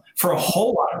awesome for a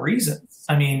whole lot of reasons.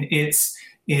 I mean, it's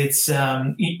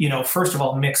first of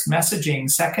all, mixed messaging.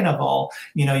 Second of all,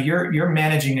 you're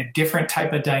managing a different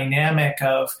type of dynamic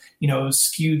of,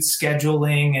 skewed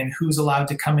scheduling and who's allowed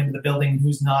to come into the building,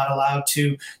 who's not allowed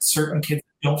to. Certain kids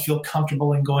don't feel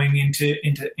comfortable in going into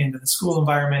the school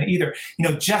environment either.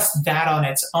 Just that on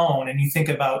its own. And you think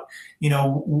about,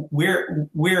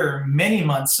 we're many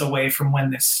months away from when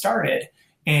this started.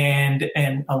 And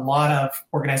a lot of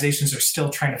organizations are still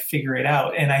trying to figure it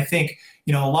out. And I think,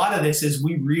 a lot of this is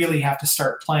we really have to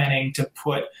start planning to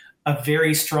put a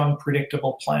very strong,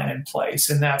 predictable plan in place.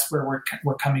 And that's where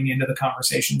we're coming into the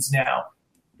conversations now.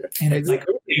 And it's like,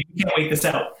 we can't wait this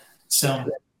out. So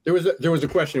there was a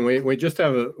question. We just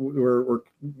have we're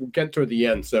getting toward the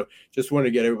end. So just want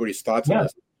to get everybody's thoughts on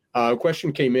this. A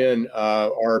question came in,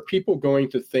 are people going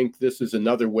to think this is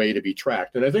another way to be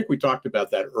tracked? And I think we talked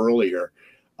about that earlier.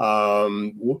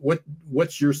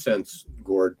 What's your sense,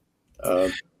 Gord?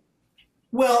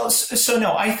 Well, so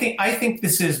no, I think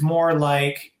this is more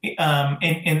like,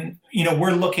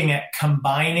 we're looking at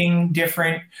combining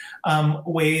different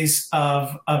ways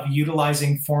of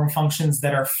utilizing form functions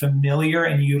that are familiar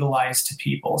and utilized to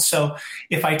people. So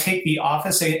if I take the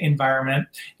office environment,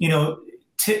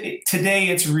 today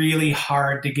it's really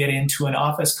hard to get into an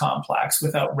office complex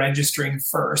without registering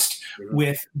first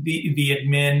with the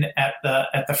admin at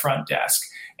the front desk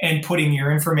and putting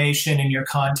your information and your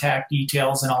contact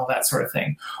details and all that sort of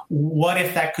thing. What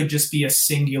if that could just be a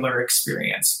singular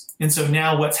experience? And so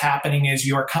now what's happening is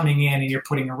you're coming in and you're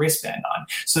putting a wristband on.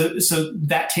 So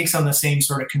that takes on the same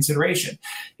sort of consideration.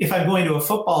 If I'm going to a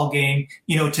football game,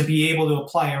 to be able to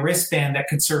apply a wristband that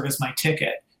could serve as my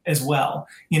ticket as well,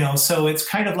 so it's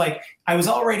kind of like I was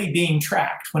already being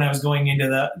tracked when I was going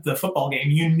into the football game.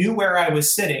 You knew where I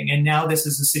was sitting, and now this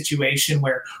is a situation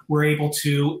where we're able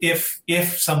to, if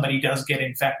somebody does get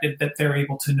infected, that they're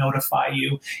able to notify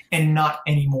you, and not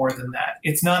any more than that.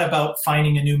 It's not about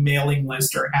finding a new mailing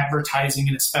list or advertising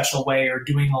in a special way or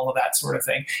doing all of that sort of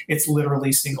thing. It's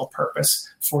literally single purpose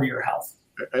for your health.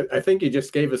 I think you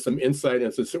just gave us some insight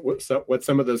into what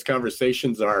some of those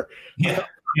conversations are. Yeah.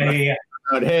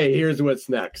 Hey, here's what's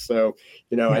next. So,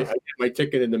 I get my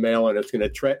ticket in the mail, and it's going to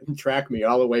track me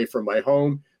all the way from my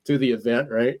home to the event,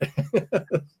 right?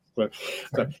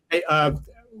 Hey,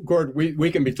 Gord,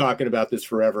 we can be talking about this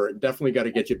forever. Definitely got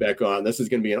to get you back on. This is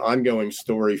going to be an ongoing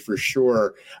story for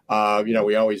sure.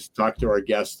 We always talk to our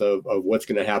guests of what's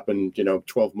going to happen,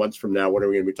 12 months from now. What are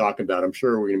we going to be talking about? I'm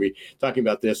sure we're going to be talking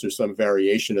about this or some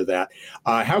variation of that.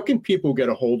 How can people get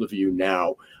a hold of you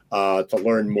now to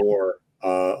learn more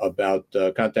about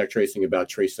contact tracing, about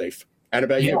TraceSafe, and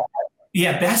about you?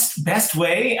 Yeah, best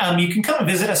way. You can come and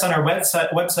visit us on our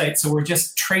website. So we're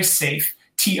just TraceSafe,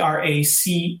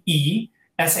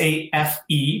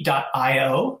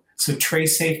 TraceSafe.io. So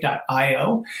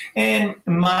TraceSafe.io. And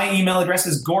my email address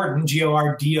is Gordon,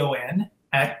 Gordon,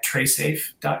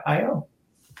 @TraceSafe.io.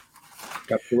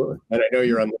 Absolutely. And I know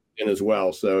you're on LinkedIn as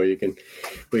well, so you can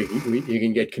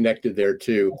get connected there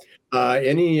too.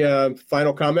 Any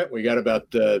final comment? We got about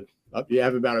you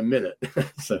have about a minute.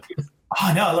 So.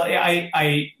 Oh no,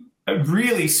 I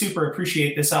really super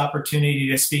appreciate this opportunity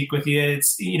to speak with you.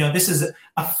 It's this is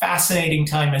a fascinating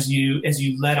time as you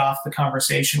led off the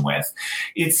conversation with.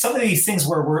 It's some of these things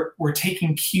where we're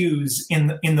taking cues in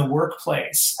the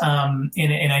workplace,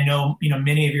 and I know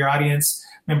many of your audience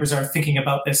members are thinking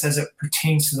about this as it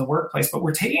pertains to the workplace, but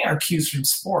we're taking our cues from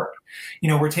sport.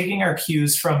 We're taking our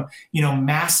cues from,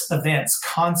 mass events,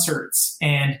 concerts,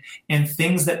 and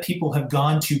things that people have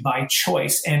gone to by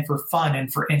choice and for fun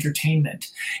and for entertainment.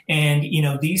 And,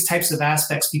 these types of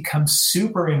aspects become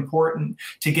super important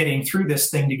to getting through this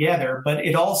thing together, but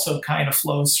it also kind of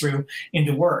flows through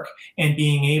into work and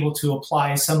being able to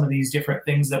apply some of these different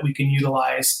things that we can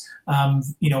utilize,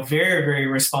 very, very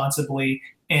responsibly.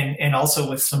 And also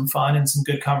with some fun and some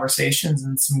good conversations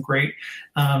and some great,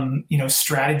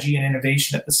 strategy and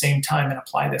innovation at the same time, and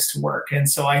apply this to work. And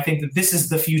so I think that this is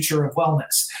the future of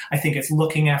wellness. I think it's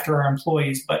looking after our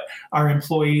employees, but our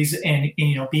employees and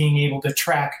being able to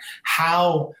track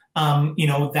how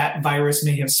that virus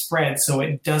may have spread, so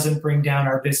it doesn't bring down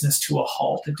our business to a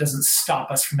halt. It doesn't stop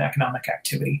us from economic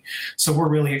activity. So we're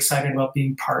really excited about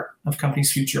being part of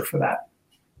Company's future for that.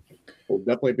 We'll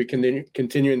definitely be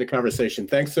continuing the conversation.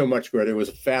 Thanks so much, Gord. It was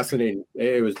fascinating.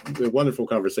 It was a wonderful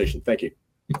conversation. Thank you.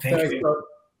 Thank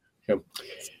you.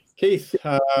 Keith,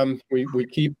 we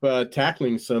keep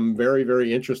tackling some very,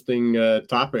 very interesting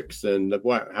topics, and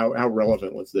how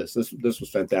relevant was this? This was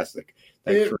fantastic.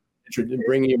 Thanks for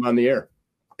bringing him on the air.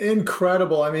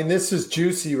 Incredible. I mean, this is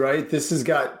juicy, right? This has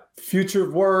got future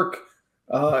of work.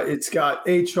 It's got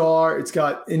HR. It's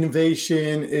got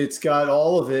innovation. It's got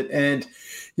all of it. And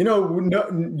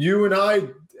you and I,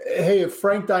 hey, if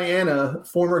Frank Diana,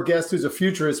 former guest who's a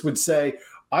futurist, would say,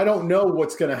 I don't know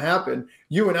what's going to happen,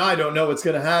 you and I don't know what's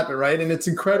going to happen, right? And it's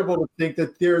incredible to think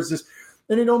that there's this,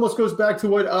 and it almost goes back to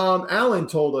what Alan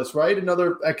told us, right?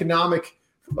 Another economic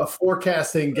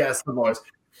forecasting guest of ours.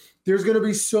 There's going to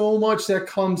be so much that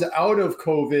comes out of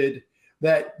COVID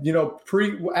that,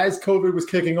 as COVID was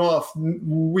kicking off,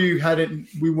 we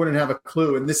wouldn't have a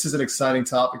clue. And this is an exciting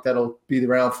topic that'll be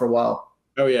around for a while.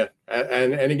 Oh, yeah.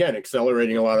 And again,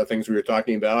 accelerating a lot of things we were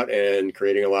talking about and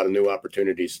creating a lot of new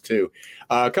opportunities, too.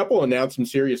 A couple of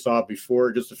announcements here you saw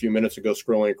before just a few minutes ago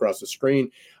scrolling across the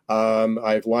screen.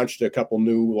 I've launched a couple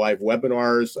new live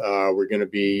webinars. We're going to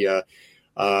be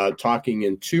talking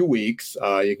in 2 weeks.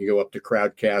 You can go up to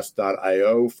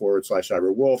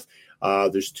crowdcast.io/Ira Wolfe.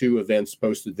 There's 2 events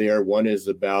posted there. One is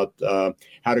about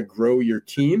how to grow your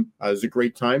team. It's a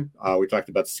great time. We talked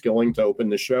about skilling to open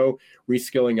the show,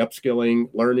 reskilling, upskilling,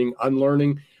 learning,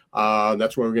 unlearning.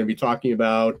 That's what we're going to be talking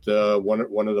about.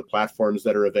 One of the platforms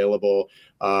that are available.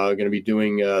 Going to be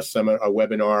doing a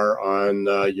webinar on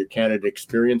your candidate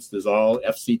experience. This is all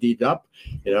FCD'd up.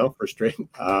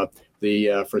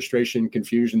 Frustration,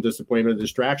 confusion, disappointment,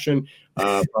 distraction.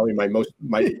 Probably my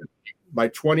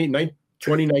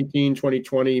 2019,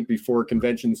 2020, before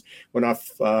conventions went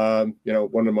off, one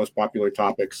of the most popular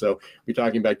topics. So we're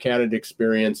talking about candidate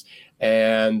experience.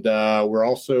 And we're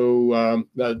also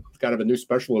kind of a new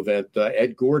special event.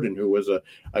 Ed Gordon, who was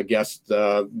a guest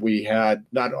we had,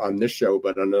 not on this show,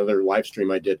 but on another live stream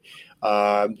I did.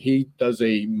 He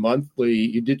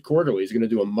did quarterly. He's going to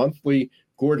do a monthly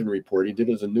Gordon report. He did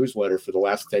it as a newsletter for the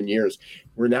last 10 years.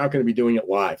 We're now going to be doing it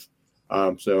live.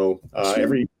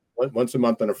 Every once a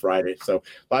month on a Friday. So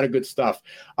a lot of good stuff.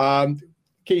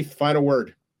 Keith, final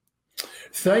word.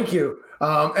 Thank you.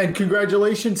 And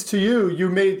congratulations to you. You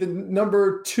made the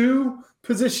number 2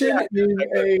 position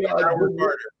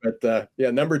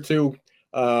number 2,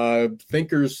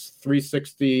 Thinkers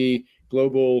 360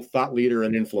 global thought leader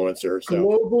and influencer. So.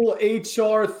 Global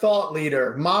HR thought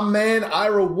leader, my man,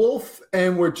 Ira Wolfe.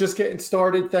 And we're just getting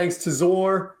started. Thanks to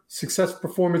Zor, Success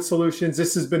Performance Solutions.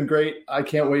 This has been great. I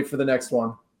can't wait for the next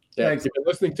one. Yeah, thanks. You've been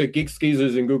listening to Geeks,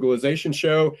 Geezers, and Googlization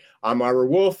Show. I'm Ira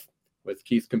Wolfe with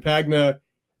Keith Campagna.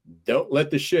 Don't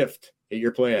let the shift hit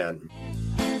your plan.